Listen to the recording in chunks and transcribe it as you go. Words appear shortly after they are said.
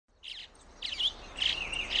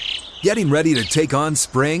Getting ready to take on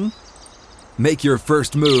spring? Make your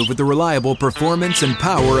first move with the reliable performance and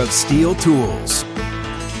power of Steel tools.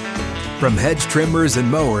 From hedge trimmers and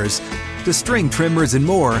mowers to string trimmers and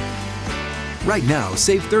more, right now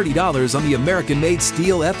save $30 on the American-made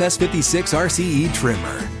Steel FS56 RCE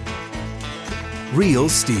trimmer. Real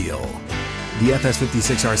Steel. The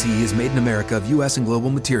FS56 RCE is made in America of U.S. and global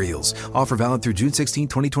materials. Offer valid through June 16,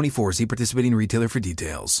 2024. See participating retailer for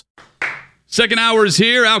details. Second hour is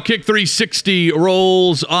here. Outkick 360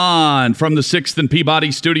 rolls on from the 6th and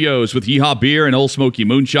Peabody Studios with Yeehaw Beer and Old Smoky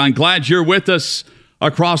Moonshine. Glad you're with us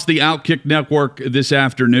across the Outkick Network this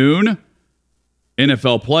afternoon.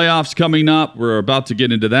 NFL playoffs coming up. We're about to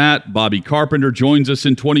get into that. Bobby Carpenter joins us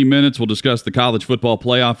in 20 minutes. We'll discuss the college football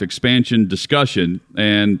playoff expansion discussion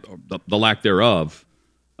and the lack thereof,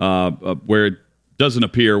 where it doesn't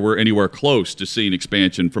appear we're anywhere close to seeing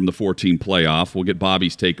expansion from the 4-team playoff. We'll get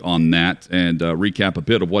Bobby's take on that and recap a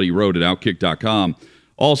bit of what he wrote at Outkick.com.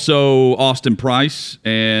 Also, Austin Price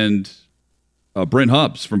and Brent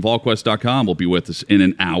Hubbs from VolQuest.com will be with us in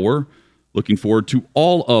an hour. Looking forward to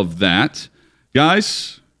all of that.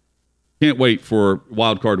 Guys, can't wait for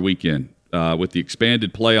Wild Card Weekend with the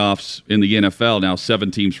expanded playoffs in the NFL. Now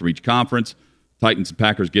 7 teams from each conference. Titans and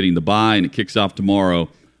Packers getting the bye, and it kicks off tomorrow.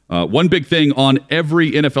 One big thing on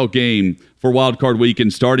every NFL game for Wild Card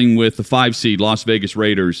Weekend, starting with the 5-seed Las Vegas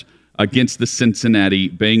Raiders against the Cincinnati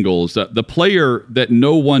Bengals. The player that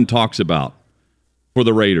no one talks about for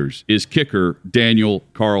the Raiders is kicker Daniel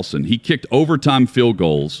Carlson. He kicked overtime field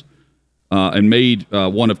goals and made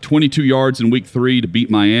one of 22 yards in Week 3 to beat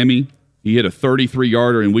Miami. He hit a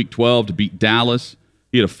 33-yarder in Week 12 to beat Dallas.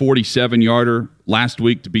 He hit a 47-yarder last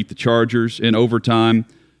week to beat the Chargers in overtime.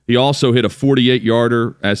 He also hit a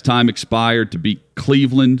 48-yarder as time expired to beat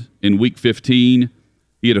Cleveland in Week 15.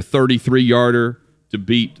 He hit a 33-yarder to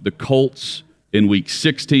beat the Colts in Week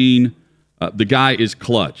 16. The guy is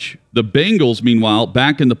clutch. The Bengals, meanwhile,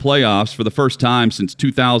 back in the playoffs for the first time since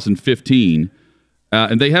 2015,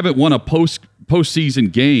 and they haven't won a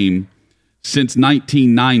postseason game since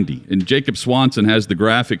 1990. And Jacob Swanson has the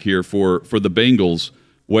graphic here for the Bengals,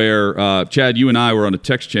 where, Chad, you and I were on a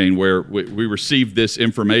text chain where we received this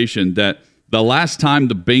information that the last time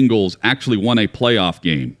the Bengals actually won a playoff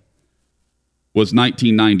game was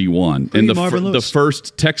 1991. And the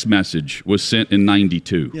first text message was sent in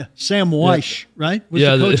 92. Yeah, Sam Weish, right? Was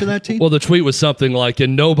the coach of that team? Well, the tweet was something like,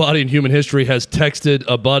 and nobody in human history has texted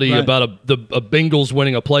a buddy about a Bengals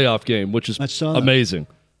winning a playoff game, which is amazing.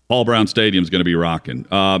 Paul Brown Stadium is going to be rocking.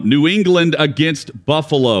 New England against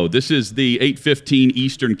Buffalo. This is the 8:15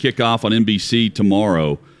 Eastern kickoff on NBC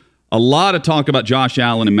tomorrow. A lot of talk about Josh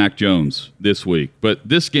Allen and Mac Jones this week, but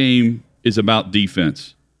this game is about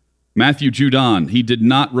defense. Matthew Judon, he did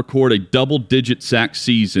not record a double-digit sack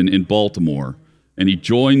season in Baltimore, and he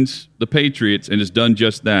joins the Patriots and has done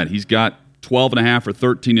just that. He's got 12.5 or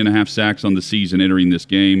 13.5 sacks on the season entering this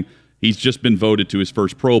game. He's just been voted to his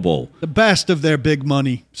first Pro Bowl. The best of their big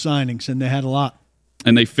money signings, and they had a lot.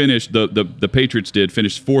 And they finished, the Patriots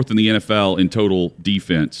finished 4th in the NFL in total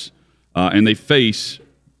defense. And they face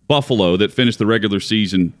Buffalo that finished the regular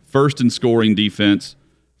season 1st in scoring defense,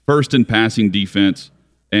 1st in passing defense,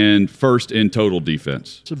 and 1st in total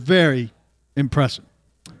defense. It's very impressive.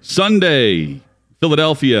 Sunday,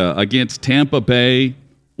 Philadelphia against Tampa Bay,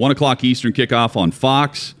 1 o'clock Eastern kickoff on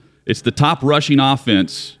Fox. It's the top rushing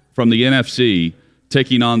offense from the NFC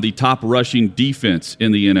taking on the top rushing defense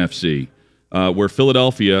in the NFC, where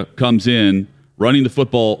Philadelphia comes in running the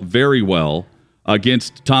football very well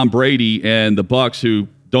against Tom Brady and the Bucs, who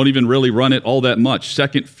don't even really run it all that much.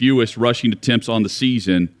 Second fewest rushing attempts on the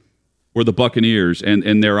season were the Buccaneers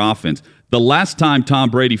and their offense. The last time Tom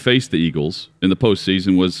Brady faced the Eagles in the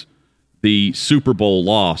postseason was the Super Bowl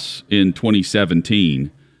loss in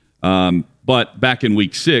 2017. But back in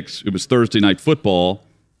Week 6, it was Thursday Night Football,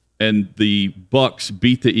 and the Bucs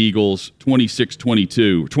beat the Eagles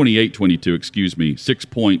 28-22,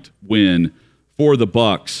 6-point win for the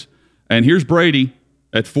Bucs. And here's Brady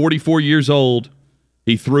at 44 years old.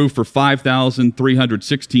 He threw for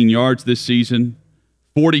 5,316 yards this season.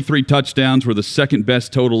 43 touchdowns were the second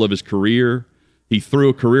best total of his career. He threw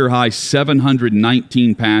a career-high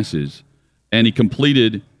 719 passes, and he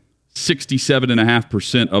completed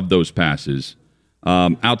 67.5% of those passes.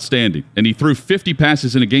 Outstanding. And he threw 50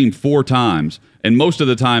 passes in a game 4 times, and most of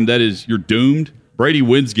the time that is you're doomed. Brady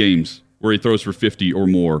wins games where he throws for 50 or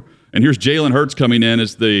more. And here's Jalen Hurts coming in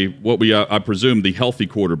as I presume, the healthy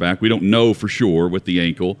quarterback. We don't know for sure with the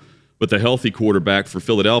ankle, but the healthy quarterback for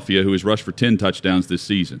Philadelphia who has rushed for 10 touchdowns this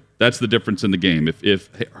season. That's the difference in the game. If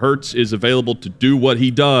Hurts is available to do what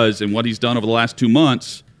he does and what he's done over the last 2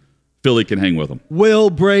 months, Philly can hang with them. Will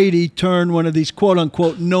Brady turn one of these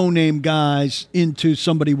quote-unquote no-name guys into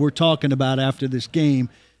somebody we're talking about after this game?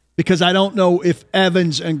 Because I don't know if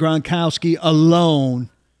Evans and Gronkowski alone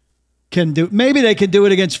can do. Maybe they can do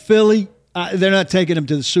it against Philly. They're not taking them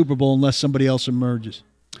to the Super Bowl unless somebody else emerges.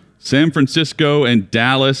 San Francisco and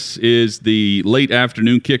Dallas is the late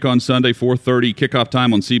afternoon kick on Sunday, 4:30 kickoff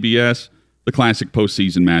time on CBS. The classic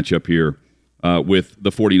postseason matchup here with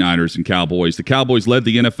the 49ers and Cowboys. The Cowboys led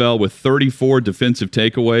the NFL with 34 defensive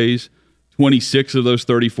takeaways. 26 of those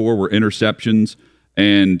 34 were interceptions,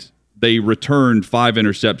 and they returned 5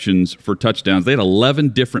 interceptions for touchdowns. They had 11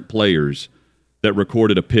 different players that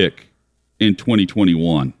recorded a pick in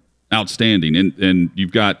 2021. Outstanding. And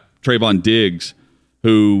you've got Trayvon Diggs,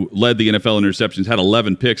 who led the NFL in interceptions, had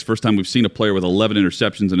 11 picks. First time we've seen a player with 11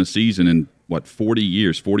 interceptions in a season in, 40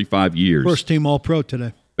 years, 45 years. First team All-Pro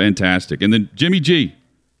today. Fantastic. And then Jimmy G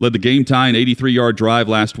led the game-tying 83-yard drive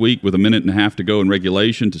last week with a minute and a half to go in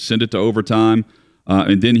regulation to send it to overtime.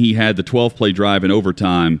 And then he had the 12-play drive in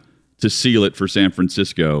overtime to seal it for San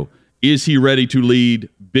Francisco. Is he ready to lead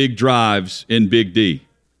big drives in Big D?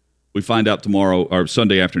 We find out tomorrow, or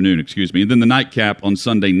Sunday afternoon, excuse me. And then the nightcap on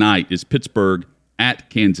Sunday night is Pittsburgh at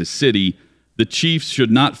Kansas City. The Chiefs should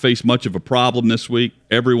not face much of a problem this week.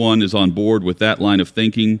 Everyone is on board with that line of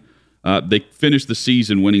thinking. They finished the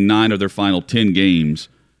season winning 9 of their final 10 games,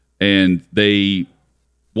 and they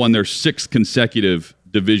won their 6th consecutive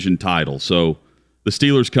division title. So the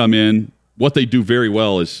Steelers come in. What they do very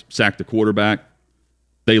well is sack the quarterback.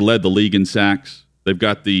 They led the league in sacks. They've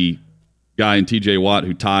got the guy in T.J. Watt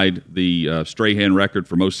who tied the Strahan record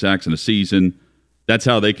for most sacks in a season. That's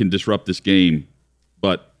how they can disrupt this game.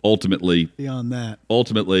 But ultimately, beyond that,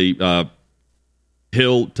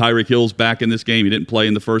 Tyreek Hill's back in this game. He didn't play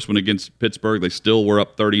in the first one against Pittsburgh. They still were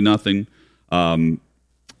up 30-0.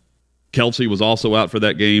 Kelsey was also out for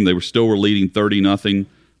that game. They were leading 30-0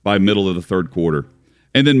 by middle of the third quarter.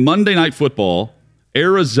 And then Monday Night Football,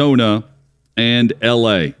 Arizona and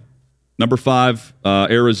L.A. Number 5,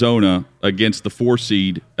 Arizona against the 4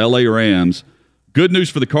 seed L.A. Rams. Good news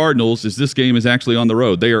for the Cardinals is this game is actually on the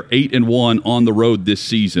road. They are 8-1 on the road this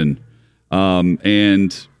season,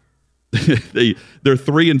 and they're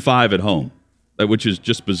 3-5 at home, which is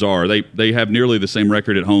just bizarre. They have nearly the same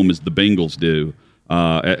record at home as the Bengals do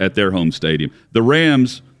at their home stadium. The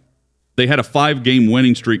Rams, they had a 5-game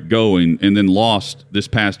winning streak going and then lost this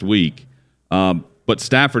past week. But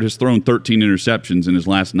Stafford has thrown 13 interceptions in his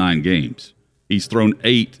last 9 games. He's thrown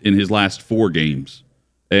 8 in his last 4 games.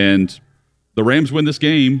 And the Rams win this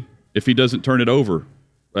game if he doesn't turn it over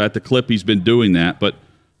at the clip he's been doing that. But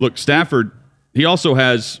look, Stafford, he also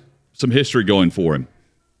has some history going for him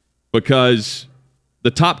because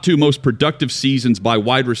the top 2 most productive seasons by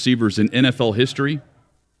wide receivers in NFL history,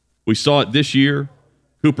 we saw it this year,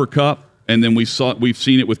 Cooper Kupp, and then we've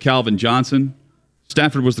seen it with Calvin Johnson.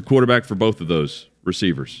 Stafford was the quarterback for both of those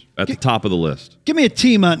receivers at the top of the list. Give me a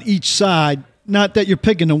team on each side, not that you're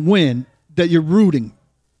picking a win, that you're rooting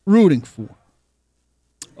for.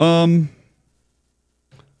 I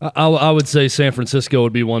would say San Francisco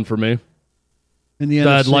would be one for me. In the NFC?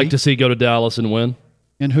 I'd like to see go to Dallas and win.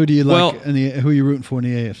 And who do you like? Who are you rooting for in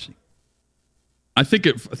the AFC? I think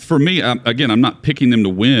for me, again, I'm not picking them to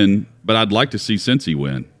win, but I'd like to see Cincy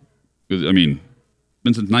win. Because it's been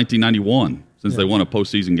since 1991 since they won a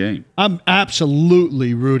postseason game. I'm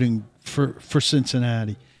absolutely rooting for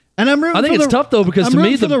Cincinnati. And I'm rooting I think for it's tough, though, because I'm to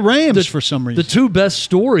me, the Rams for some reason. The 2 best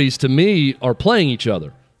stories to me are playing each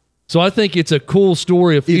other. So I think it's a cool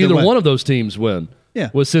story if either one of those teams win. Yeah.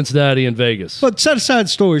 With Cincinnati and Vegas. But set aside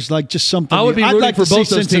stories like just something. I would be rooting for both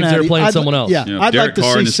those teams that are playing someone else. Yeah, I'd like to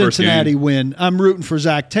see Cincinnati win. I'm rooting for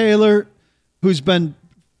Zach Taylor, who's been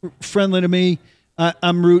friendly to me.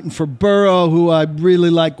 I'm rooting for Burrow, who I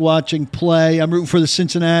really like watching play. I'm rooting for the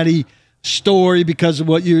Cincinnati story because of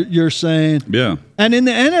what you're saying. Yeah. And in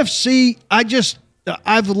the NFC,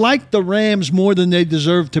 I've liked the Rams more than they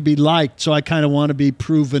deserve to be liked, so I kind of want to be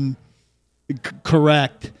proven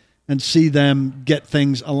correct and see them get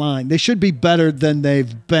things aligned. They should be better than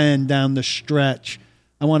they've been down the stretch.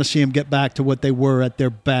 I want to see them get back to what they were at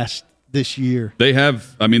their best this year. They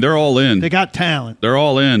have, they're all in. They got talent. They're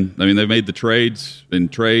all in. They've made the trades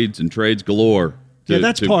galore.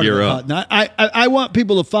 That's part of it. I want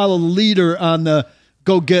people to follow the leader on the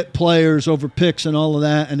go get players over picks and all of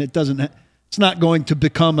that, and it's not going to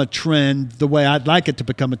become a trend the way I'd like it to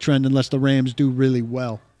become a trend unless the Rams do really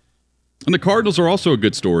well. And the Cardinals are also a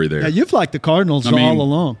good story there. Yeah, you've liked the Cardinals all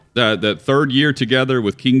along. That third year together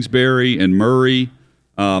with Kingsbury and Murray,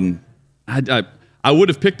 I would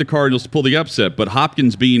have picked the Cardinals to pull the upset, but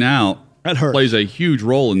Hopkins being out that hurts. Plays a huge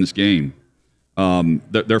role in this game.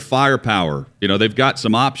 their firepower. They've got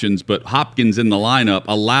some options, but Hopkins in the lineup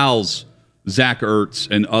allows Zach Ertz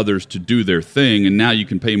and others to do their thing, and now you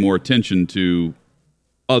can pay more attention to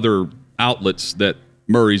other outlets that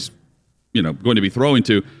Murray's going to be throwing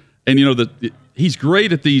to. And he's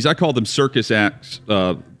great at these, I call them circus acts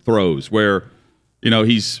throws, where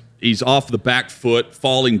he's off the back foot,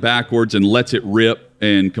 falling backwards, and lets it rip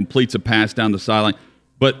and completes a pass down the sideline.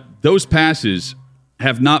 But those passes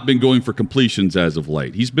have not been going for completions as of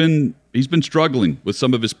late. He's been struggling with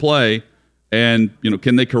some of his play, and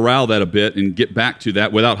can they corral that a bit and get back to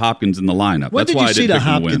that without Hopkins in the lineup? When did you see the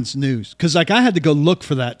Hopkins news? Because I had to go look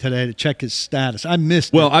for that today to check his status. I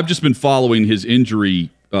missed it. Well, I've just been following his injury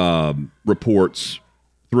reports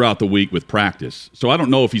throughout the week with practice, so I don't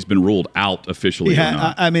know if he's been ruled out officially or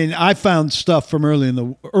not. I mean, I found stuff from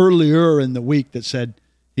earlier in the week that said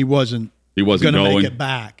he wasn't going to make it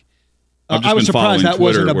back. I was surprised that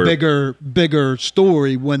wasn't a bigger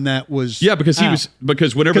story when that was. Yeah,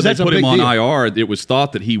 because whenever they put him on IR, it was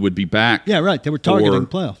thought that he would be back. Yeah, right. They were targeting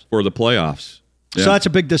playoffs for the playoffs. Yeah. So that's a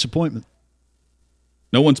big disappointment.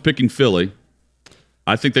 No one's picking Philly.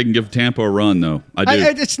 I think they can give Tampa a run, though. I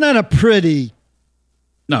do. It's not a pretty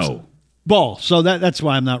ball, so that's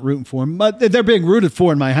why I'm not rooting for them. But they're being rooted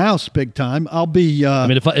for in my house big time. I'll be. I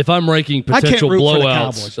mean, if I'm ranking potential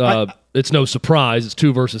blowouts, it's no surprise. It's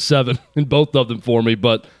 2 versus 7 in both of them for me.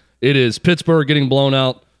 But it is Pittsburgh getting blown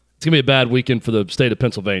out. It's going to be a bad weekend for the state of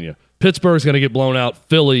Pennsylvania. Pittsburgh's going to get blown out.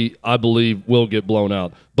 Philly, I believe, will get blown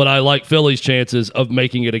out. But I like Philly's chances of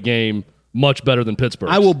making it a game much better than Pittsburgh.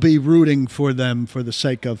 I will be rooting for them for the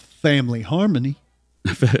sake of family harmony.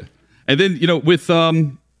 And then,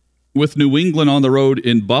 with New England on the road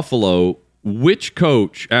in Buffalo, which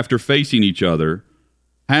coach, after facing each other,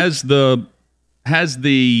 has the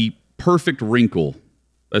perfect wrinkle?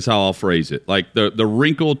 That's how I'll phrase it. Like the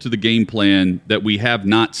wrinkle to the game plan that we have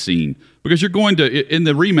not seen. Because you're going to, in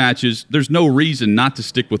the rematches, there's no reason not to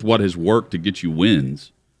stick with what has worked to get you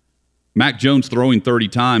wins. Mac Jones throwing 30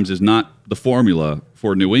 times is not the formula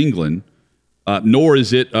for New England, nor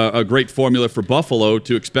is it a great formula for Buffalo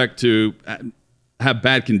to expect to have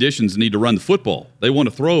bad conditions and need to run the football. They want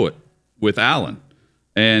to throw it with Allen.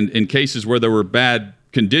 And in cases where there were bad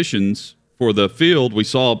conditions for the field, we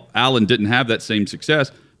saw Allen didn't have that same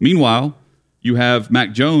success. Meanwhile, you have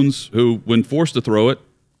Mac Jones, who, when forced to throw it,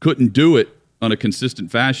 couldn't do it on a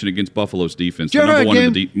consistent fashion against Buffalo's defense.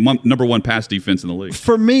 The number one pass defense in the league.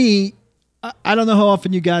 For me, I don't know how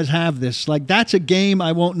often you guys have this. Like, that's a game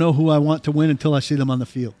I won't know who I want to win until I see them on the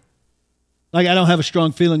field. Like, I don't have a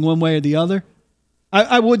strong feeling one way or the other.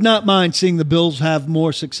 I would not mind seeing the Bills have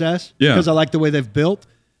more success because I like the way they've built.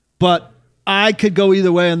 But I could go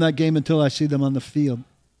either way in that game until I see them on the field.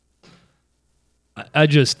 I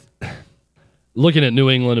just, looking at New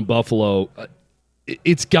England and Buffalo,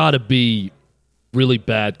 it's got to be really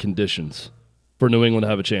bad conditions for New England to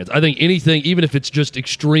have a chance. I think anything, even if it's just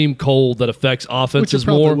extreme cold that affects offenses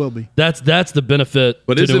more, will be. That's the benefit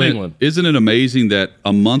to New England. Isn't it amazing that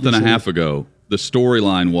a month and a half ago, the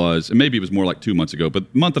storyline was, and maybe it was more like 2 months ago, but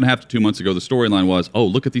a month and a half to 2 months ago, the storyline was, oh,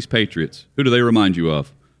 look at these Patriots. Who do they remind you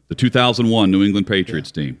of? The 2001 New England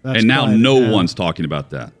Patriots team. And now no one's talking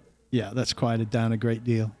about that. Yeah, that's quieted down a great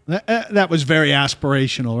deal. That was very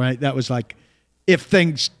aspirational, right? That was like, if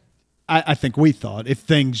things, I think we thought, if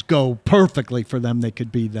things go perfectly for them, they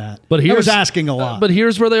could be that. But I was asking a lot. But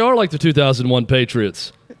here's where they are like the 2001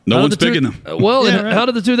 Patriots. No one's picking them. Well, right. How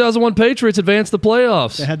did the 2001 Patriots advance the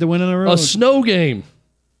playoffs? They had to win on the road. A snow game.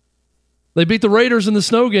 They beat the Raiders in the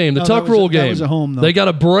snow game, the Tuck Rule game. That was a home, though. They got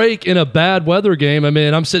a break in a bad weather game. I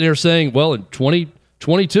mean, I'm sitting here saying, well, in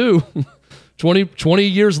 2022, 20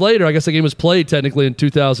 years later, I guess the game was played technically in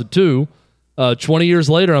 2002. 20 years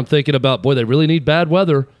later, I'm thinking about, boy, they really need bad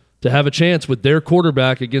weather to have a chance with their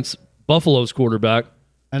quarterback against Buffalo's quarterback.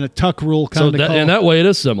 And a Tuck Rule kind of call. And that way it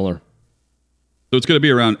is similar. So it's going to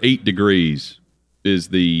be around 8 degrees is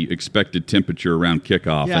the expected temperature around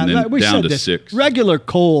kickoff, and then down to 6. Regular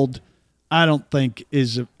cold, I don't think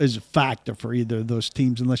is a factor for either of those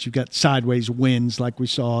teams unless you've got sideways winds like we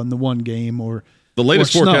saw in the one game or the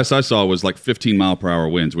latest forecast I saw was like 15-mile-per-hour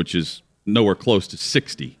winds, which is nowhere close to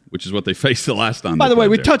 60, which is what they faced the last time. By the way,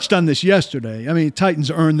 we touched on this yesterday. I mean,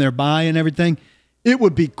 Titans earned their bye and everything. It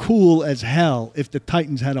would be cool as hell if the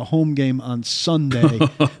Titans had a home game on Sunday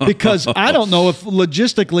because I don't know if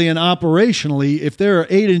logistically and operationally, if there are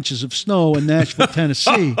 8 inches of snow in Nashville,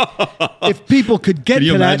 Tennessee, if people could get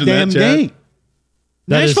to that damn game.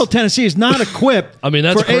 Nashville, Tennessee is not equipped for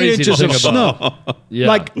 8 inches of snow. Yeah.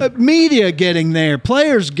 Like media getting there,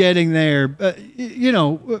 players getting there,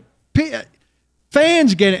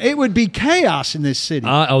 Fans get it. It would be chaos in this city.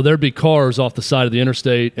 There'd be cars off the side of the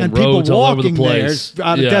interstate and roads people all over the walking place. there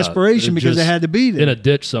out of desperation because they had to be there. In a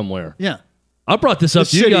ditch somewhere. Yeah. I brought this up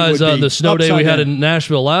to you guys the snow day we had in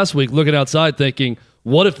Nashville last week, looking outside thinking,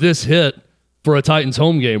 what if this hit for a Titans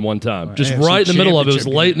home game one time? Just right in the middle of it. It was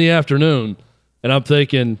late in the afternoon. And I'm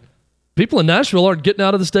thinking, people in Nashville aren't getting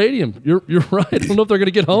out of the stadium. You're right. I don't know if they're going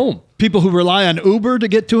to get home. People who rely on Uber to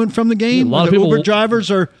get to and from the game. A lot of Uber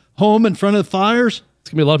drivers are home in front of the fires. It's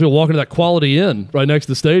going to be a lot of people walking to that Quality Inn right next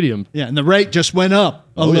to the stadium. Yeah, and the rate just went up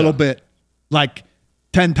a little bit, like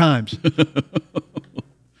 10 times.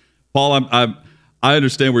 Paul, I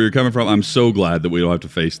understand where you're coming from. I'm so glad that we don't have to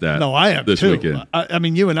face that. No, I am this weekend. I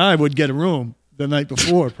mean, you and I would get a room the night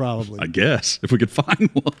before, probably. I guess, if we could find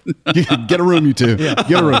one. Get a room, you two. Yeah.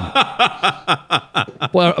 Get a room.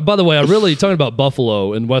 Well, by the way, talking about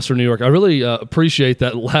Buffalo in Western New York, I really appreciate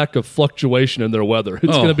that lack of fluctuation in their weather. It's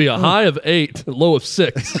going to be a high of 8, low of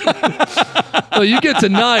 6. So you get to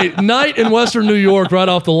night in Western New York right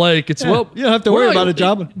off the lake. It's you don't have to worry about it,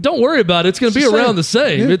 Job. Don't worry about it. It's going to be around the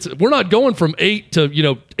same. Yeah. We're not going from 8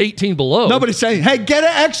 to 18 below. Nobody's saying, "Hey, get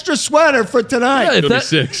an extra sweater for tonight." Yeah,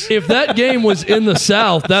 if that game was in the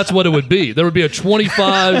South, that's what it would be. There would be a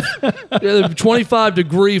 25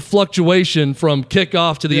 degree fluctuation from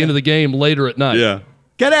kickoff to the end of the game later at night. Yeah.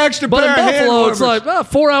 Get an extra pair of hand warmers. It's like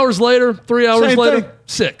 4 hours later, 3 hours Same later, thing.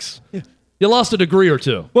 6. Yeah. You lost a degree or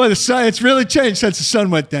two. Well, it's really changed since the sun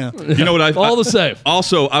went down. You know what? All the same.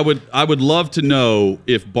 Also, I would love to know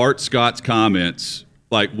if Bart Scott's comments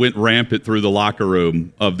went rampant through the locker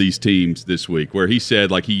room of these teams this week, where he said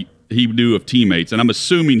he knew of teammates, and I'm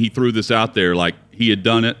assuming he threw this out there like he had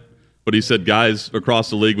done it, but he said guys across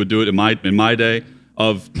the league would do it in my day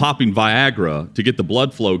of popping Viagra to get the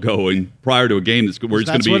blood flow going prior to a game where it's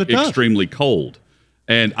going to be extremely cold.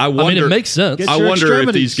 And I wonder, it makes sense. I wonder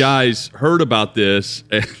if these guys heard about this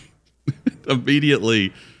and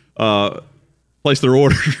immediately placed their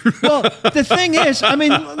order. Well, the thing is, I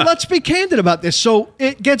mean, let's be candid about this. So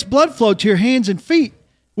it gets blood flow to your hands and feet,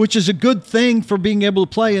 which is a good thing for being able to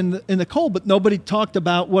play in the cold. But nobody talked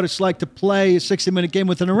about what it's like to play a 60-minute game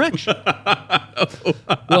with an erection.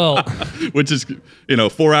 Well, which is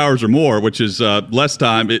 4 hours or more, which is less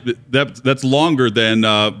time. That's longer than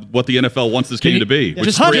what the NFL wants this game to be, which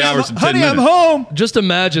is 3 hours and 10 minutes. I'm home. Just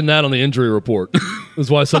imagine that on the injury report. That's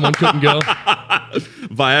why someone couldn't go.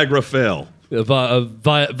 Viagra fail.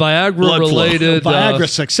 Viagra related. Viagra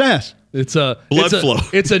success. It's a blood flow.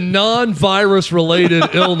 It's a non-virus related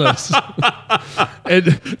illness.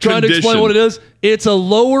 And trying to explain what it is, it's a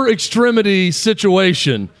lower extremity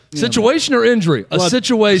situation. Situation or injury? A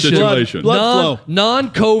situation. Blood flow.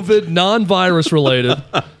 Non-COVID, non-virus related.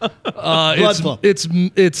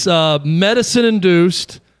 It's medicine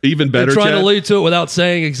induced. Even better. Trying to lead to it without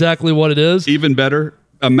saying exactly what it is. Even better.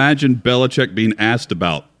 Imagine Belichick being asked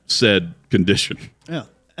about said condition. Yeah.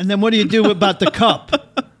 And then what do you do about the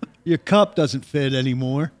cup? Your cup doesn't fit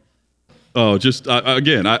anymore. Oh, just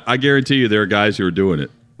again, I guarantee you there are guys who are doing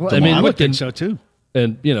it. Well, I would think so too.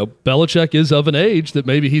 And Belichick is of an age that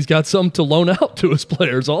maybe he's got something to loan out to his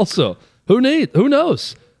players. Also, who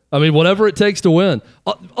knows? I mean, whatever it takes to win.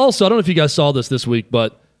 Also, I don't know if you guys saw this week,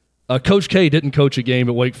 but Coach K didn't coach a game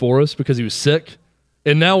at Wake Forest because he was sick,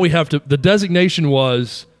 and now we have to. The designation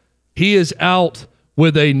was he is out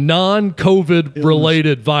with a non-COVID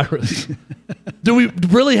related virus. Do we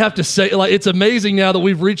really have to say, it's amazing now that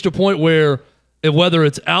we've reached a point where whether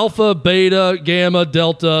it's alpha, beta, gamma,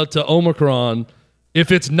 delta to Omicron,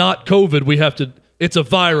 if it's not COVID, we have to, it's a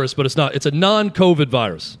virus, but it's not, it's a non-COVID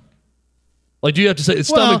virus. Do you have to say it's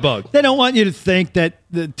stomach bug? They don't want you to think that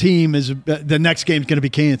the team the next game's going to be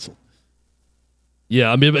canceled.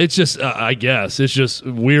 Yeah, I mean, it's just, I guess, it's just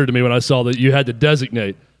weird to me when I saw that you had to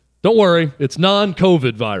designate. Don't worry, it's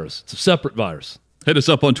non-COVID virus. It's a separate virus. Hit us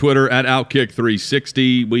up on Twitter at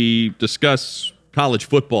Outkick360. We discuss college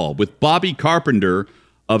football with Bobby Carpenter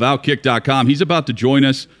of Outkick.com. He's about to join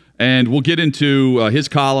us, and we'll get into his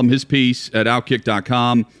column, his piece at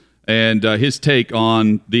Outkick.com, and his take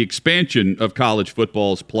on the expansion of college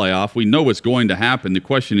football's playoff. We know what's going to happen. The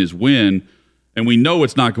question is when, and we know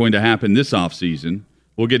it's not going to happen this offseason.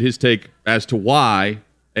 We'll get his take as to why,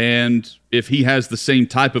 and if he has the same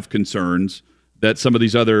type of concerns that some of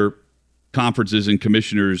these other conferences and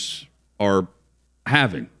commissioners are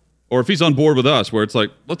having, or if he's on board with us where it's like,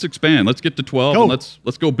 let's expand, let's get to 12, and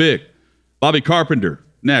let's go big. Bobby Carpenter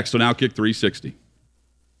next on Outkick 360.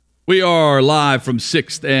 We are live from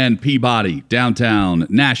 6th and Peabody, downtown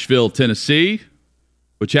Nashville, Tennessee,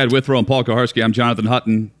 with Chad Withrow and Paul Kaharski. I'm Jonathan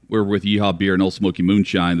Hutton. We're with Yeehaw Beer and Old Smoky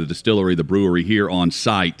Moonshine, the distillery, the brewery here on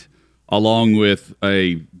site, along with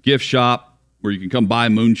a gift shop where you can come buy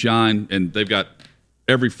moonshine, and they've got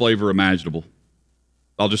every flavor imaginable.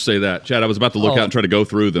 I'll just say that. Chad, I was about to look out and try to go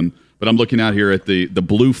through them, but I'm looking out here at the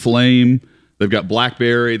Blue Flame. They've got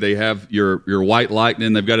blackberry. They have your white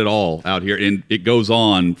lightning. They've got it all out here, and it goes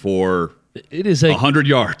on for it is 100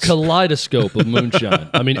 yards. Kaleidoscope of moonshine.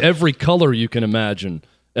 I mean, every color you can imagine,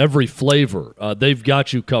 every flavor, they've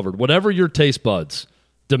got you covered. Whatever your taste buds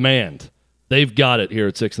demand, they've got it here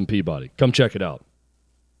at 6th and Peabody. Come check it out.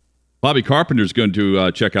 Bobby Carpenter's going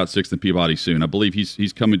to check out 6th and Peabody soon. I believe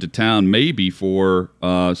he's coming to town maybe for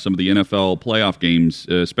some of the NFL playoff games,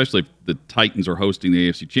 especially if the Titans are hosting the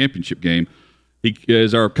AFC Championship game. He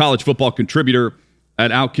is our college football contributor at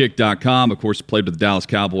Outkick.com. Of course, played with the Dallas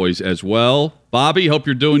Cowboys as well. Bobby, hope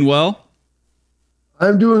you're doing well.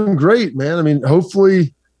 I'm doing great, man. I mean,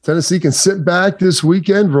 hopefully Tennessee can sit back this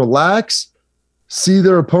weekend, relax, see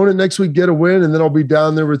their opponent next week, get a win, and then I'll be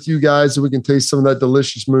down there with you guys so we can taste some of that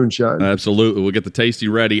delicious moonshine. Absolutely. We'll get the tasty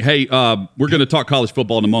ready. Hey, we're going to talk college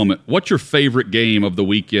football in a moment. What's your favorite game of the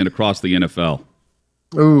weekend across the NFL?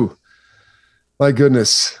 Ooh, my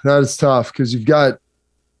goodness. That is tough because you've got,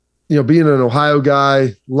 being an Ohio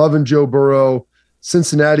guy, loving Joe Burrow,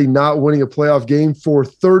 Cincinnati not winning a playoff game for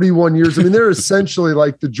 31 years. I mean, they're essentially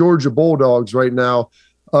like the Georgia Bulldogs right now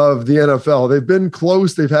of the NFL. They've been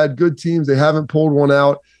close. They've had good teams. They haven't pulled one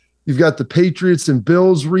out. You've got the Patriots and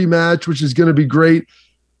Bills rematch, which is going to be great.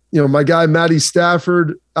 My guy, Matty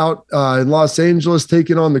Stafford out in Los Angeles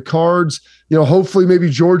taking on the Cards. Hopefully maybe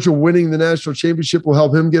Georgia winning the national championship will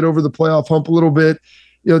help him get over the playoff hump a little bit.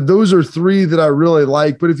 Those are three that I really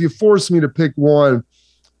like. But if you force me to pick one,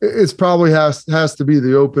 it's probably has to be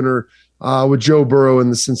the opener with Joe Burrow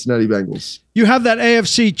and the Cincinnati Bengals. You have that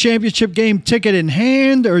AFC Championship game ticket in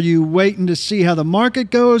hand? Or are you waiting to see how the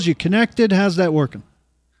market goes? You connected? How's that working?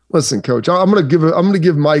 Listen, Coach, I'm going to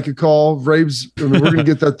give Mike a call. Braves, we're going to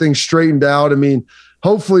get that thing straightened out. I mean,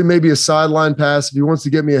 hopefully maybe a sideline pass if he wants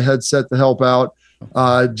to get me a headset to help out,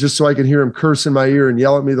 just so I can hear him curse in my ear and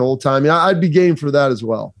yell at me the whole time. Yeah, I'd be game for that as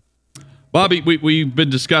well. Bobby, we've been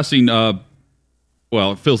discussing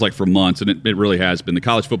it feels like for months, and it really has been, the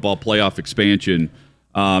college football playoff expansion,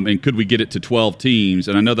 and could we get it to 12 teams?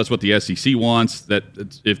 And I know that's what the SEC wants. That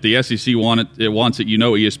if the SEC wants it,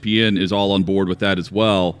 ESPN is all on board with that as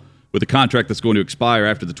well, with the contract that's going to expire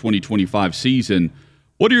after the 2025 season.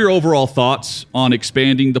 What are your overall thoughts on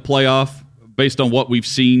expanding the playoff based on what we've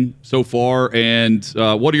seen so far? And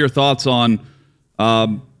what are your thoughts on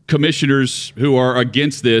commissioners who are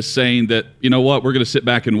against this, saying that, we're going to sit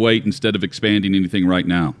back and wait instead of expanding anything right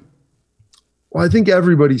now? Well, I think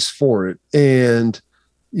everybody's for it. And,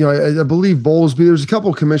 I believe Bowlesby, there's a couple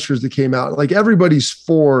of commissioners that came out, like everybody's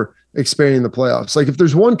for expanding the playoffs. Like if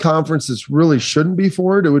there's one conference that really shouldn't be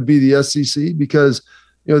for it, it would be the SEC because,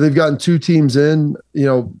 they've gotten 2 teams in.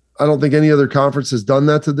 I don't think any other conference has done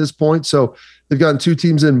that to this point. So they've gotten 2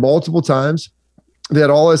 teams in multiple times. They had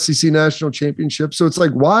all SEC national championships. So it's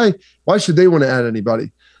like, why should they want to add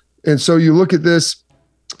anybody? And so you look at this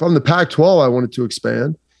from the Pac-12, I wanted to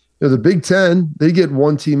expand. The Big Ten, they get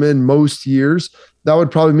 1 team in most years. That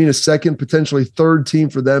would probably mean a second, potentially third team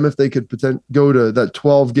for them if they could go to that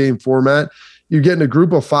 12-game format. You're getting a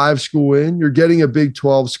group of 5 school in. You're getting a Big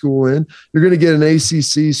 12 school in. You're going to get an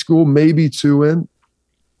ACC school, maybe 2 in.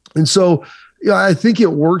 And so I think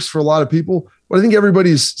it works for a lot of people. What I think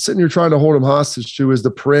everybody's sitting here trying to hold them hostage to is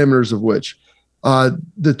the parameters of which the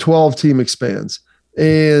 12-team expands.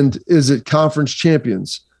 And is it conference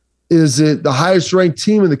champions? Is it the highest ranked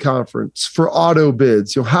team in the conference for auto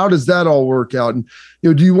bids? How does that all work out? And,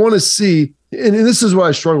 do you want to see, and this is what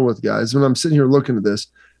I struggle with, guys, when I'm sitting here looking at this,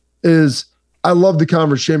 is I love the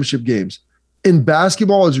conference championship games. In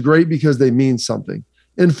basketball, it's great because they mean something.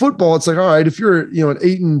 In football, it's like, all right, if you're, an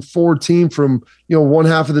 8-4 team from, one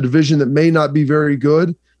half of the division that may not be very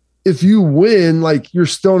good, if you win, like you're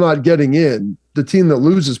still not getting in. The team that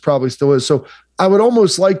loses probably still is. So I would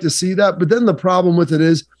almost like to see that. But then the problem with it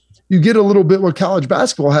is you get a little bit what college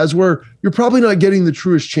basketball has where you're probably not getting the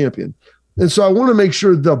truest champion. And so I want to make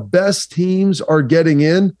sure the best teams are getting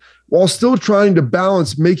in while still trying to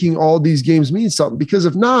balance making all these games mean something. Because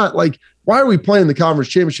if not, like, why are we playing the conference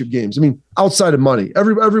championship games? I mean, outside of money,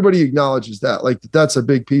 everybody acknowledges that. Like, that's a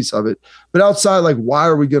big piece of it. But outside, like, why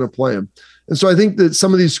are we going to play them? And so I think that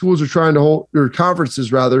some of these schools are trying to hold, or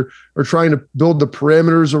conferences rather, are trying to build the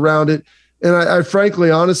parameters around it. And I frankly,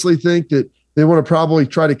 honestly think that they want to probably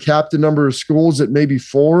try to cap the number of schools at maybe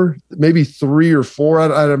 4, maybe 3 or 4.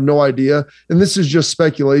 I have no idea. And this is just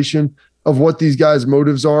speculation of what these guys'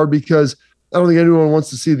 motives are, because I don't think anyone wants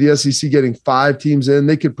to see the SEC getting 5 teams in.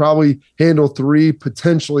 They could probably handle 3,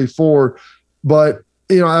 potentially 4. But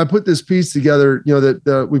I put this piece together,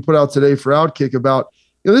 that we put out today for Outkick about,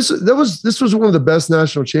 this was one of the best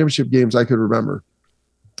national championship games I could remember.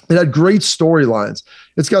 It had great storylines.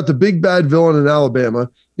 It's got the big bad villain in Alabama.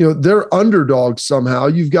 They're underdogs somehow.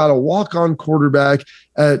 You've got a walk-on quarterback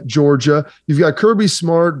at Georgia. You've got Kirby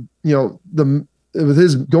Smart, with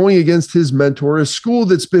his going against his mentor, a school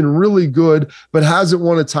that's been really good but hasn't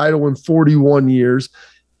won a title in 41 years.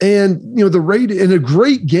 And the rate in a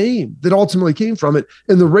great game that ultimately came from it,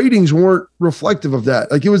 and the ratings weren't reflective of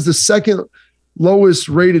that. Like, it was the second lowest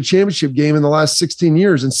rated championship game in the last 16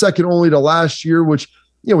 years, and second only to last year, which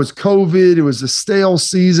was COVID. It was a stale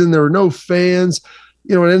season. There were no fans.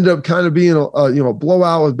 It ended up kind of being a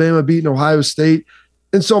blowout with Bama beating Ohio State.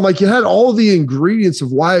 And so I'm like, you had all the ingredients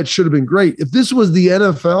of why it should have been great. If this was the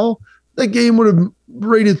NFL, that game would have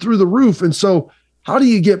rated through the roof. And so how do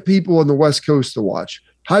you get people on the West Coast to watch?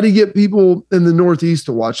 How do you get people in the Northeast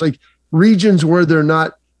to watch? Like, regions where they're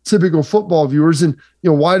not typical football viewers. And,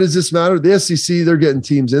 why does this matter? The SEC, they're getting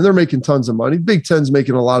teams in. They're making tons of money. Big Ten's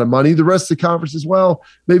making a lot of money. The rest of the conference as well,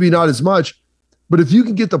 maybe not as much. But if you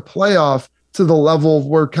can get the playoff to the level of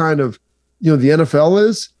where kind of, the NFL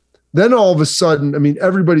is, then all of a sudden,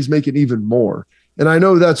 everybody's making even more. And I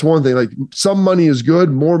know that's one thing. Like, some money is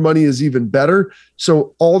good, more money is even better.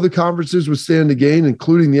 So all the conferences would stand to gain,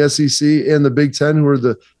 including the SEC and the Big Ten, who are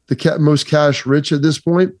the most cash rich at this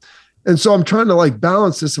point. And so I'm trying to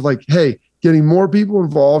balance this of hey, getting more people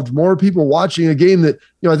involved, more people watching a game that,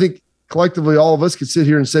 I think collectively all of us could sit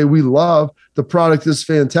here and say we love. The product is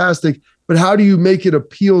fantastic, but how do you make it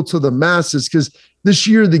appeal to the masses? Because this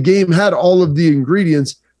year the game had all of the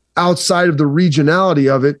ingredients outside of the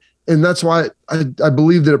regionality of it. And that's why I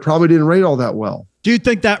believe that it probably didn't rate all that well. Do you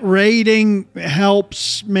think that rating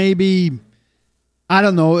helps maybe, I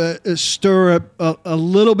don't know, stir a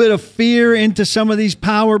little bit of fear into some of these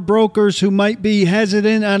power brokers who might be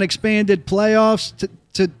hesitant on expanded playoffs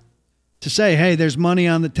to say, hey, there's money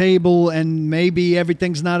on the table and maybe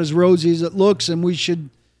everything's not as rosy as it looks and we should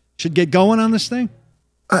get going on this thing?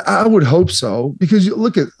 I would hope so, because you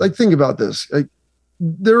look at, think about this.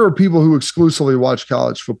 There are people who exclusively watch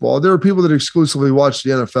college football. There are people that exclusively watch the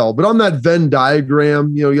NFL. But on that Venn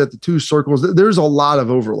diagram, you got the two circles. There's a lot of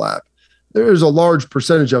overlap. There's a large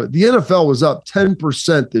percentage of it. The NFL was up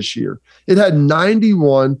 10% this year. It had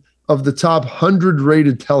 91 of the top 100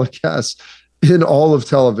 rated telecasts in all of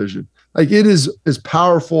television. It is as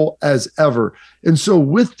powerful as ever. And so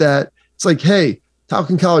with that, it's hey, how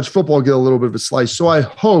can college football get a little bit of a slice? So I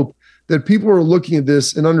hope that people are looking at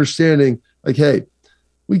this and understanding, hey,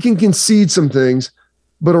 we can concede some things,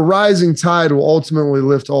 but a rising tide will ultimately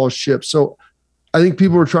lift all ships. So I think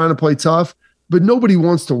people are trying to play tough, but nobody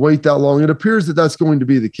wants to wait that long. It appears that that's going to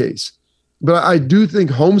be the case. But I do think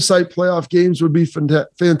home site playoff games would be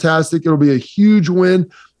fantastic. It'll be a huge win.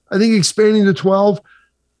 I think expanding to 12,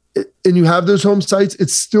 and you have those home sites,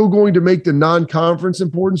 it's still going to make the non-conference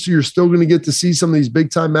important. So you're still going to get to see some of these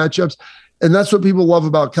big-time matchups. And that's what people love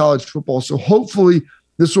about college football. So hopefully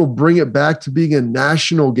this will bring it back to being a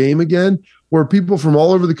national game again, where people from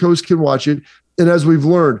all over the coast can watch it. And as we've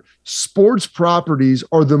learned, sports properties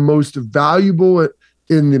are the most valuable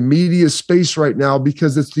in the media space right now,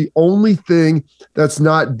 because it's the only thing that's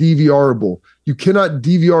not DVRable. You cannot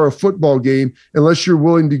DVR a football game unless you're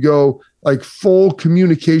willing to go full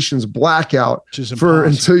communications blackout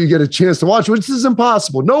until you get a chance to watch, which is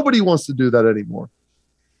impossible. Nobody wants to do that anymore.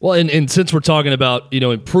 Well, and since we're talking about,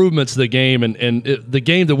 improvements to the game and the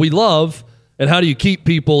game that we love, and how do you keep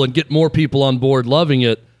people and get more people on board loving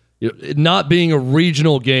it, not being a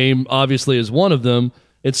regional game obviously is one of them.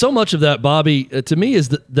 And so much of that, Bobby, to me is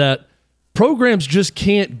that programs just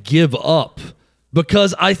can't give up,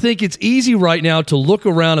 because I think it's easy right now to look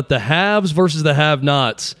around at the haves versus the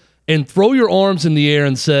have-nots and throw your arms in the air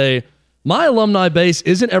and say, my alumni base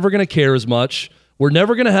isn't ever going to care as much. We're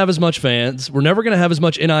never going to have as much fans. We're never going to have as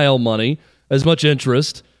much NIL money, as much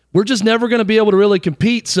interest. We're just never going to be able to really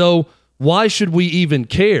compete. So why should we even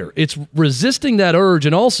care? It's resisting that urge,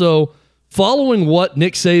 and also following what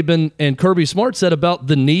Nick Saban and Kirby Smart said about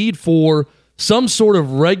the need for some sort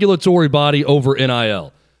of regulatory body over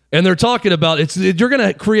NIL. And they're talking about you're going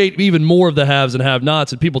to create even more of the haves and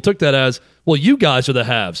have-nots, and people took that as, well, you guys are the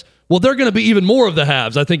haves. Well, they're going to be even more of the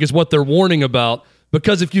haves, I think is what they're warning about,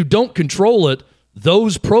 because if you don't control it,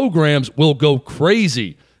 those programs will go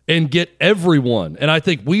crazy and get everyone. And I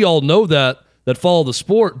think we all know that follow the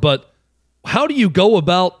sport, but how do you go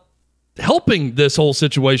about helping this whole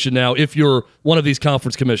situation now if you're one of these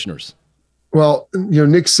conference commissioners? Well,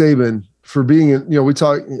 Nick Saban, for being, we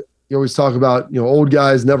talk, you always talk about, old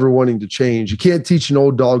guys never wanting to change. You can't teach an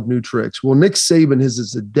old dog new tricks. Well, Nick Saban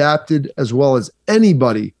has adapted as well as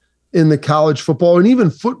anybody in the college football and even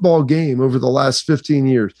football game over the last 15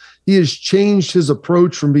 years. He has changed his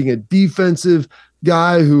approach from being a defensive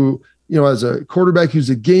guy who, as a quarterback who's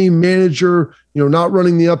a game manager, not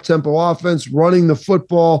running the up-tempo offense, running the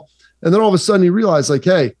football. And then all of a sudden he realized,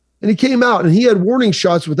 hey, and he came out and he had warning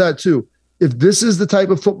shots with that too. If this is the type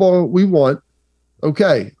of football we want,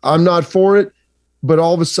 okay, I'm not for it. But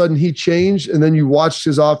all of a sudden he changed, and then you watched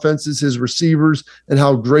his offenses, his receivers, and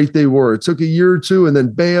how great they were. It took a year or two, and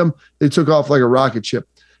then bam, they took off like a rocket ship.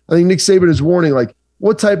 I think Nick Saban is warning,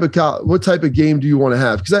 what type of game do you want to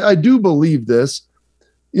have? Because I do believe this.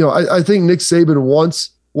 I think Nick Saban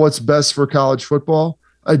wants what's best for college football.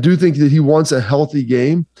 I do think that he wants a healthy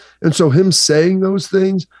game. And so him saying those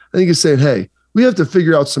things, I think he's saying, hey, we have to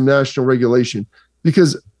figure out some national regulation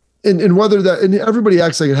because and whether that, and everybody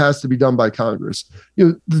acts like it has to be done by Congress.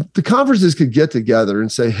 The conferences could get together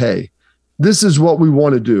and say, hey, this is what we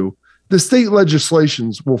want to do. The state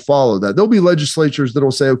legislations will follow that. There'll be legislatures that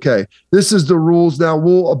will say, okay, this is the rules now.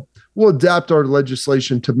 We'll adapt our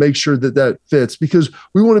legislation to make sure that fits because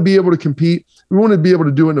we want to be able to compete. We want to be able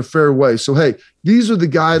to do it in a fair way. So, hey, these are the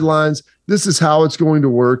guidelines. This is how it's going to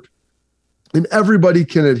work. And everybody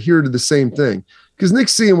can adhere to the same thing because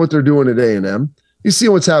Nick's seeing what they're doing at A&M. He's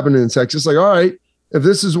seeing what's happening in Texas. All right, if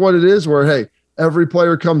this is what it is where, hey, every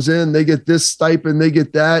player comes in, they get this stipend, they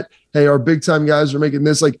get that. Hey, our big time guys are making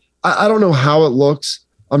this. I don't know how it looks.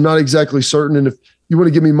 I'm not exactly certain. And if you want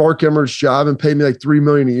to give me Mark Emmert's job and pay me $3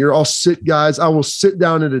 million a year, I will sit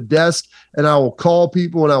down at a desk and I will call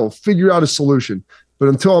people and I will figure out a solution. But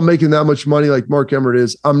until I'm making that much money like Mark Emmert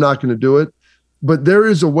is, I'm not going to do it. But there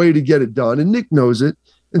is a way to get it done. And Nick knows it.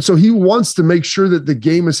 And so he wants to make sure that the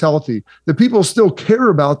game is healthy, that people still care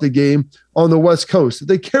about the game on the West Coast, that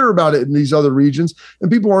they care about it in these other regions, and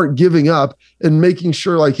people aren't giving up and making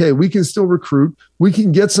sure hey, we can still recruit, we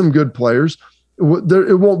can get some good players.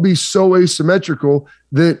 It won't be so asymmetrical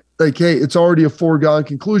that hey, it's already a foregone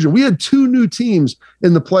conclusion. We had 2 new teams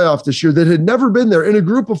in the playoff this year that had never been there in a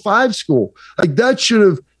group of 5 school. That should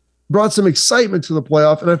have brought some excitement to the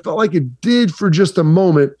playoff. And I felt like it did for just a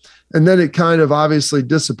moment. And then it kind of obviously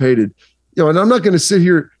dissipated, and I'm not going to sit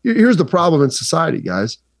here. Here's the problem in society,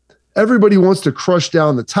 guys. Everybody wants to crush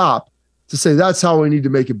down the top to say that's how we need to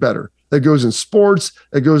make it better. That goes in sports,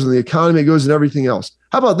 that goes in the economy, it goes in everything else.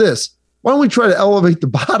 How about this? Why don't we try to elevate the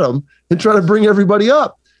bottom and try to bring everybody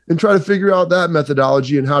up and try to figure out that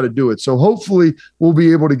methodology and how to do it? So hopefully we'll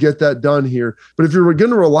be able to get that done here. But if you're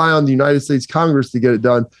going to rely on the United States Congress to get it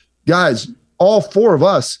done, guys, all 4 of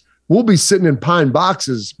us, we'll be sitting in pine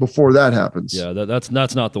boxes before that happens. Yeah, that's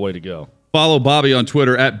not the way to go. Follow Bobby on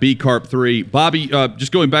Twitter at BCarp3. Bobby,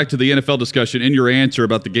 just going back to the NFL discussion, in your answer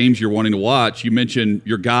about the games you're wanting to watch, you mentioned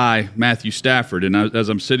your guy, Matthew Stafford. And as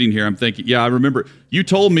I'm sitting here, I'm thinking, I remember you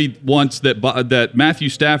told me once that Matthew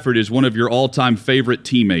Stafford is one of your all-time favorite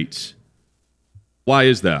teammates. Why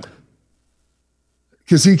is that?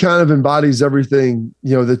 Because he kind of embodies everything,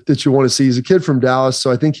 that you want to see. He's a kid from Dallas, so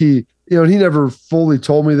I think he never fully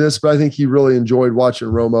told me this, but I think he really enjoyed watching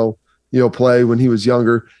Romo, play when he was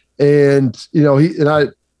younger. And,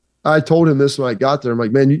 I told him this when I got there. I'm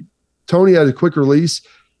like, man, Tony had a quick release.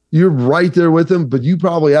 You're right there with him, but you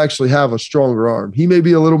probably actually have a stronger arm. He may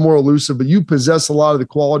be a little more elusive, but you possess a lot of the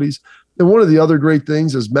qualities. And one of the other great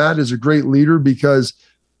things is Matt is a great leader because,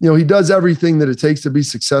 he does everything that it takes to be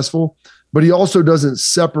successful, but he also doesn't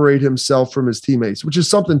separate himself from his teammates, which is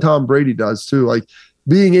something Tom Brady does too.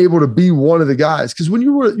 Being able to be one of the guys. Because when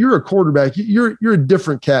you're a quarterback, you're a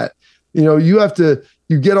different cat.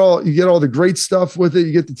 You get all the great stuff with it.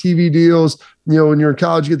 You get the TV deals, when you're in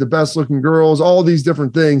college, you get the best looking girls, all these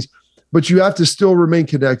different things, but you have to still remain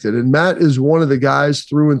connected. And Matt is one of the guys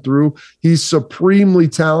through and through. He's supremely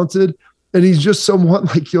talented and he's just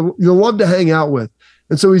somewhat you'll love to hang out with.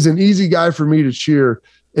 And so he's an easy guy for me to cheer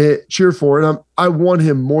for. And I want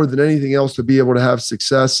him more than anything else to be able to have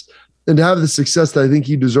success and to have the success that I think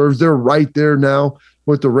he deserves. They're right there now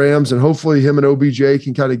with the Rams, and hopefully him and OBJ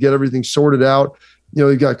can kind of get everything sorted out.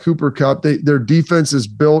 They've got Cooper Kupp. Their defense is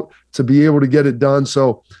built to be able to get it done.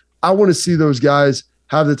 So I want to see those guys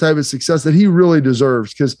have the type of success that he really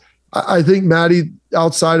deserves, because I think Matty,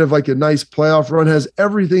 outside of a nice playoff run, has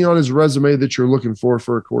everything on his resume that you're looking for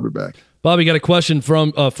a quarterback. Bobby, got a question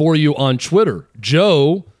for you on Twitter.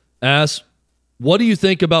 Joe asks, what do you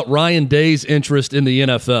think about Ryan Day's interest in the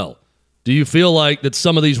NFL? Do you feel like that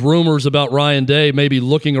some of these rumors about Ryan Day maybe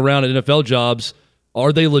looking around at NFL jobs,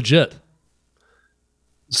 are they legit?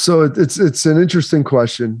 So it's an interesting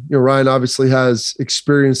question. Ryan obviously has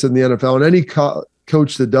experience in the NFL, and any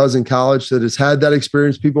coach that does in college that has had that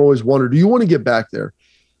experience. People always wonder, do you want to get back there?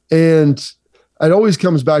 And it always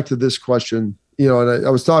comes back to this question, and I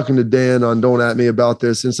was talking to Dan on Don't At Me about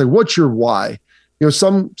this. And it's like, what's your why?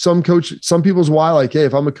 Some people's why, like, hey,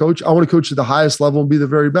 if I'm a coach, I want to coach at the highest level and be the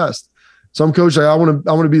very best. Some coach, like, I want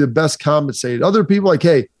to be the best compensated. Other people, like,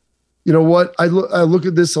 hey, you know what? I look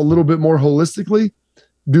at this a little bit more holistically.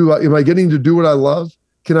 Am I getting to do what I love?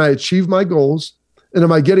 Can I achieve my goals? And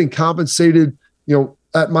am I getting compensated,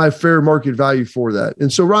 at my fair market value for that?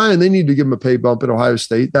 And so Ryan, they need to give him a pay bump at Ohio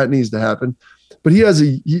State. That needs to happen. But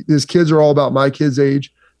his kids are all about my kid's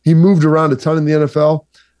age. He moved around a ton in the NFL.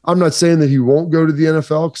 I'm not saying that he won't go to the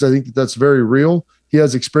NFL because I think that's very real. He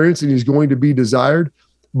has experience and he's going to be desired.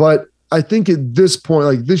 But I think at this point,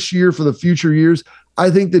 like this year for the future years, I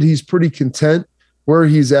think that he's pretty content where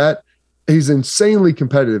he's at. He's insanely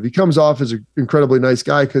competitive. He comes off as an incredibly nice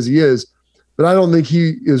guy because he is, but I don't think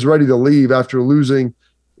he is ready to leave after losing,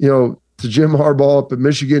 to Jim Harbaugh up at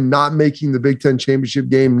Michigan, not making the Big Ten championship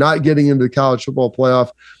game, not getting into the college football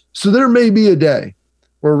playoff. So there may be a day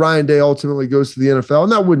where Ryan Day ultimately goes to the NFL,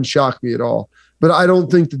 and that wouldn't shock me at all. But I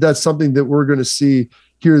don't think that that's something that we're going to see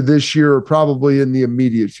here this year or probably in the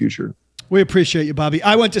immediate future. We appreciate you, Bobby.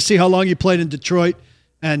 I went to see how long you played in Detroit,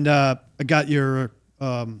 and I got your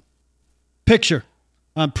picture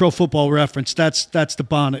on Pro Football Reference. That's the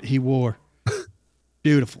bonnet he wore.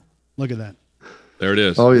 Beautiful. Look at that. There it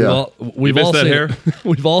is. Oh, yeah. We've all seen hair.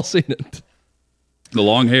 We've all seen it. The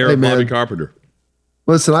long hair of Bobby Carpenter.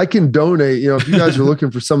 Listen, I can donate. If you guys are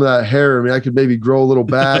looking for some of that hair, I mean, I could maybe grow a little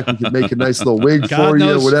back. We could make a nice little wig for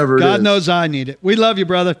you, whatever it is. God knows I need it. We love you,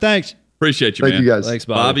 brother. Thanks. Appreciate you, man. Thank you, guys. Thanks,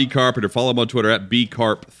 Bobby. Bobby Carpenter. Follow him on Twitter at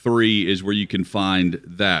bcarp3 is where you can find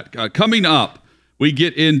that. Coming up, we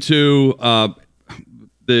get into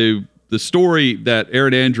the story that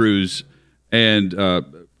Erin Andrews and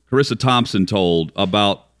Carissa Thompson told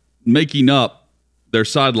about making up their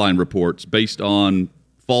sideline reports based on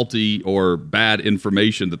faulty or bad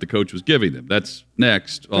information that the coach was giving them. That's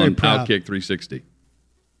next on Outkick 360.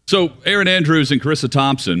 So Erin Andrews and Carissa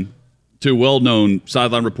Thompson, two well-known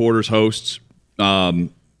sideline reporters, hosts,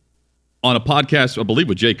 on a podcast, I believe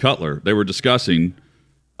with Jay Cutler, they were discussing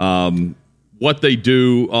what they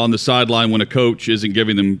do on the sideline when a coach isn't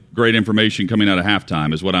giving them great information coming out of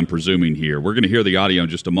halftime is what I'm presuming here. We're going to hear the audio in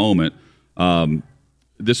just a moment.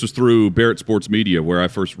 This was through Barrett Sports Media where I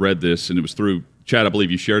first read this, and it was through Chad. I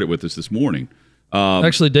believe you shared it with us this morning.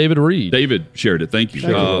 Actually, David Reed. David shared it. Thank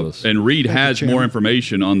you. And Reed has more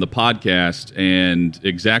information on the podcast and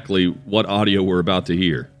exactly what audio we're about to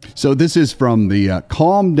hear. So this is from the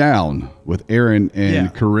Calm Down with Erin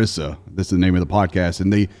and Carissa. This is the name of the podcast.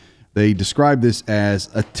 And they describe this as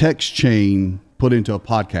a text chain put into a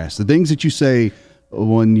podcast. The things that you say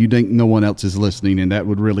when you think no one else is listening, and that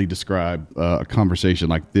would really describe a conversation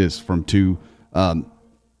like this from two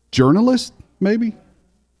journalists, maybe?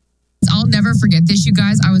 I'll never forget this, you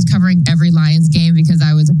guys. I was covering every Lions game because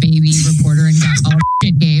I was a baby reporter and got all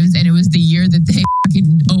shit games. And it was the year that they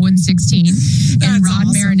fucking 0-16. And Rod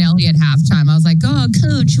Marinelli at halftime, I was like, "Oh,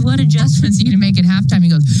 coach, what adjustments are you going to make at halftime?" He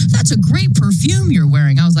goes, "That's a great perfume you're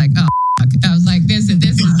wearing." I was like, "Oh, fuck." I was like, this isn't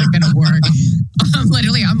going to work. I'm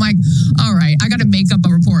like, all right, I got to make up a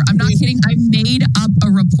report. I'm not kidding. I made up a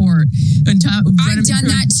report. I've done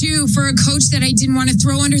that too for a coach that I didn't want to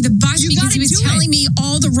throw under the bus because he was telling me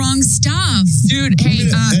all the wrong stuff. Dude, hey,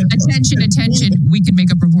 attention. We can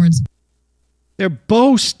make up reports. They're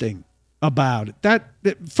boasting about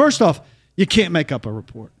it. First off, you can't make up a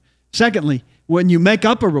report. Secondly, when you make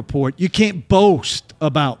up a report, you can't boast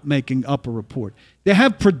about making up a report. They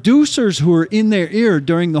have producers who are in their ear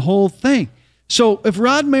during the whole thing. So if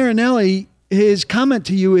Rod Marinelli, his comment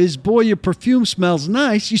to you is, "Boy, your perfume smells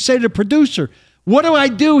nice," you say to the producer, "What do I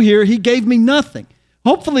do here? He gave me nothing."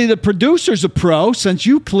 Hopefully the producer's a pro, since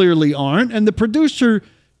you clearly aren't, and the producer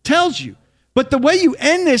tells you. But the way you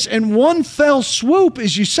end this in one fell swoop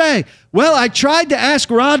is you say, "Well, I tried to ask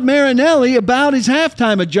Rod Marinelli about his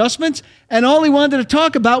halftime adjustments, and all he wanted to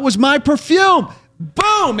talk about was my perfume."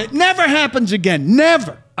 Boom! It never happens again.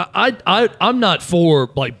 Never. I'm not for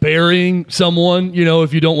like burying someone,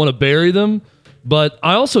 if you don't want to bury them. But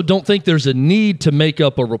I also don't think there's a need to make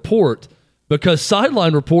up a report because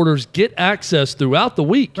sideline reporters get access throughout the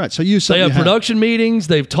week. Right. So they have production meetings.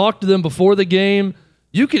 They've talked to them before the game.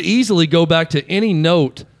 You could easily go back to any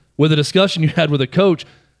note with a discussion you had with a coach.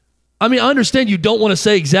 I mean, I understand you don't want to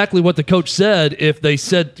say exactly what the coach said if they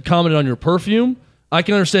commented on your perfume. I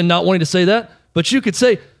can understand not wanting to say that. But you could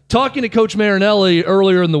say, talking to Coach Marinelli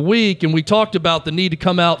earlier in the week, and we talked about the need to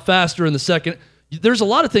come out faster in the second. There's a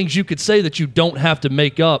lot of things you could say that you don't have to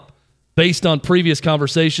make up based on previous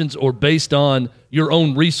conversations or based on your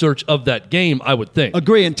own research of that game, I would think.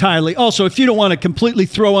 Agree entirely. Also, if you don't want to completely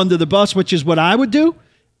throw under the bus, which is what I would do,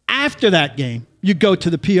 after that game, you go to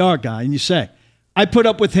the PR guy and you say, I put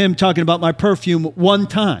up with him talking about my perfume one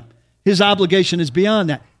time. His obligation is beyond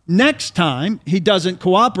that. Next time he doesn't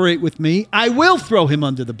cooperate with me, I will throw him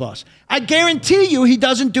under the bus. I guarantee you he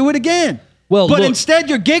doesn't do it again. But look, instead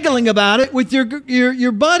you're giggling about it with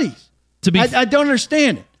your buddies. I don't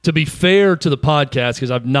understand it. To be fair to the podcast, because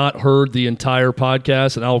I've not heard the entire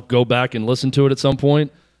podcast, and I'll go back and listen to it at some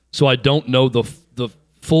point, so I don't know the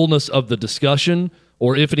fullness of the discussion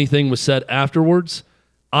or if anything was said afterwards.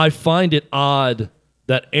 I find it odd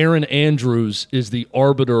that Erin Andrews is the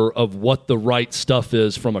arbiter of what the right stuff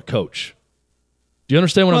is from a coach. Do you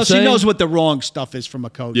understand what I'm saying? She knows what the wrong stuff is from a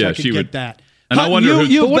coach. Yeah, I can get that. And I wonder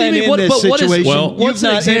you've been in this situation. What's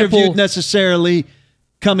not interviewed necessarily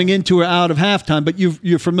coming into or out of halftime, but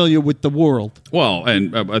you're familiar with the world. Well,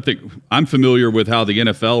 and I think I'm familiar with how the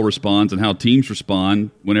NFL responds and how teams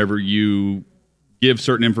respond whenever you give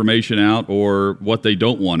certain information out or what they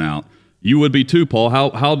don't want out. You would be too, Paul.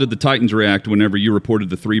 How did the Titans react whenever you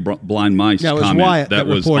reported the three blind mice comment? That was Wyatt that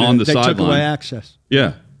was reported on the sideline? They took away access.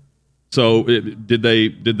 Yeah. So did they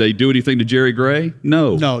do anything to Jerry Gray?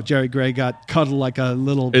 No. No, Jerry Gray got cuddled like a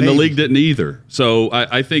little baby. And the league didn't either. So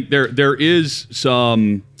I think there is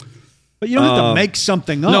some. But you don't have to make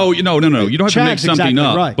something up. No. You don't have to make something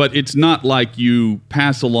up. Right. But it's not like you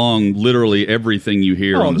pass along literally everything you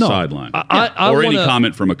hear on the sideline or any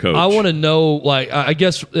comment from a coach. I want to know, I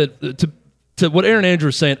guess, to what Erin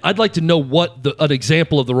Andrews is saying, I'd like to know what an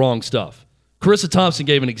example of the wrong stuff. Carissa Thompson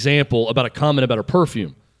gave an example about a comment about her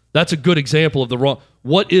perfume. That's a good example of the wrong.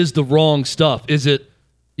 What is the wrong stuff? Is it,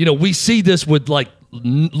 we see this with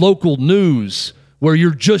local news where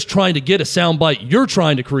you're just trying to get a soundbite you're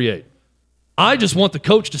trying to create. I just want the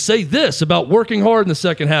coach to say this about working hard in the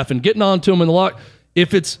second half and getting on to him in the lock.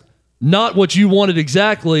 If it's not what you wanted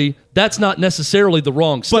exactly, that's not necessarily the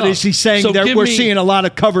wrong stuff. But is he saying that we're seeing a lot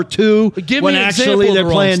of cover two when actually they're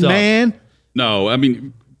playing man? No, I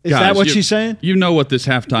mean... Is that what she's saying? You know what this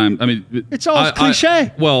halftime... I mean... It's all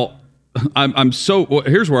cliche.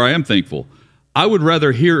 Here's where I am thankful. I would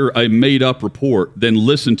rather hear a made-up report than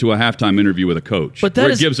listen to a halftime interview with a coach. But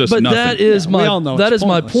it gives us nothing. That is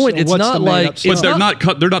my point. It's not like... But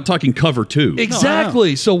they're not talking cover two.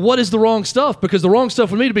 Exactly. So what is the wrong stuff? Because the wrong stuff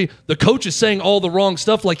would me to be the coach is saying all the wrong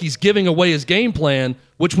stuff like he's giving away his game plan,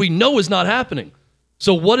 which we know is not happening.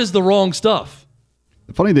 So what is the wrong stuff?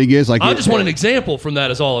 The funny thing is, I just want an example from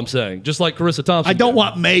that. Is all I'm saying. Just like Carissa Thompson. I don't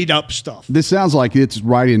want made up stuff. This sounds like it's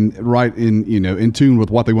right in tune with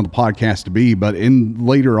what they want the podcast to be. But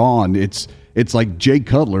later on, it's like Jay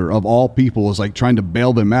Cutler of all people is like trying to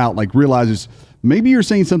bail them out. Like realizes maybe you're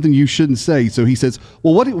saying something you shouldn't say. So he says,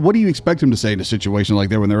 "Well, what do you expect him to say in a situation like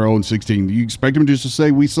that when they're 0-16? Do you expect him just to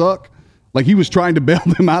say we suck?" Like he was trying to bail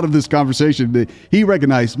them out of this conversation. He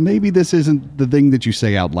recognized maybe this isn't the thing that you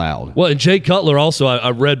say out loud. Well, and Jay Cutler also,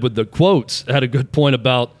 I read with the quotes, had a good point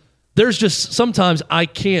about there's just sometimes I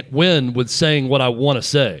can't win with saying what I want to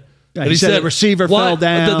say. Yeah, he said the receiver fell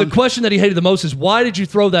down. The question that he hated the most is, why did you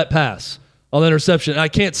throw that pass on the interception? And I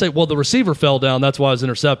can't say, well, the receiver fell down, that's why I was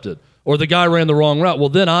intercepted. Or the guy ran the wrong route. Well,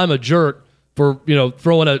 then I'm a jerk for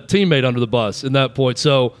throwing a teammate under the bus in that point.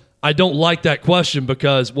 So I don't like that question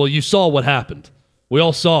because, well, you saw what happened. We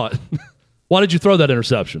all saw it. Why did you throw that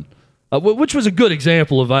interception? Which was a good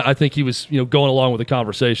example of, I think he was going along with the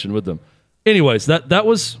conversation with them. Anyways, it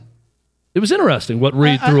was interesting what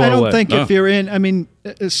Reed threw away. I don't think if you're in,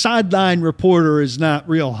 a sideline reporter is not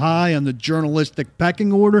real high on the journalistic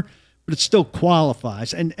pecking order, but it still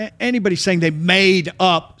qualifies. And anybody saying they made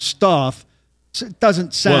up stuff, it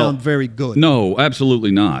doesn't sound very good. No,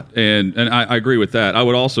 absolutely not. And I agree with that. I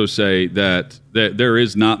would also say that there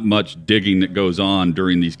is not much digging that goes on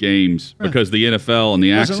during these games because the NFL and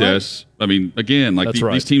the access,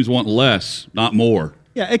 these teams want less, not more.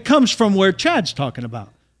 Yeah, it comes from where Chad's talking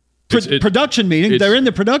about. Production meetings. They're in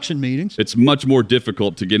the production meetings. It's much more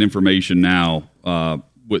difficult to get information now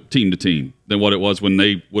with team to team than what it was when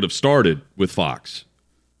they would have started with Fox.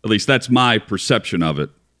 At least that's my perception of it.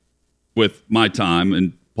 With my time,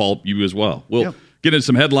 and Paul, you as well. We'll get into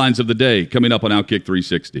some headlines of the day coming up on Outkick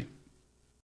 360.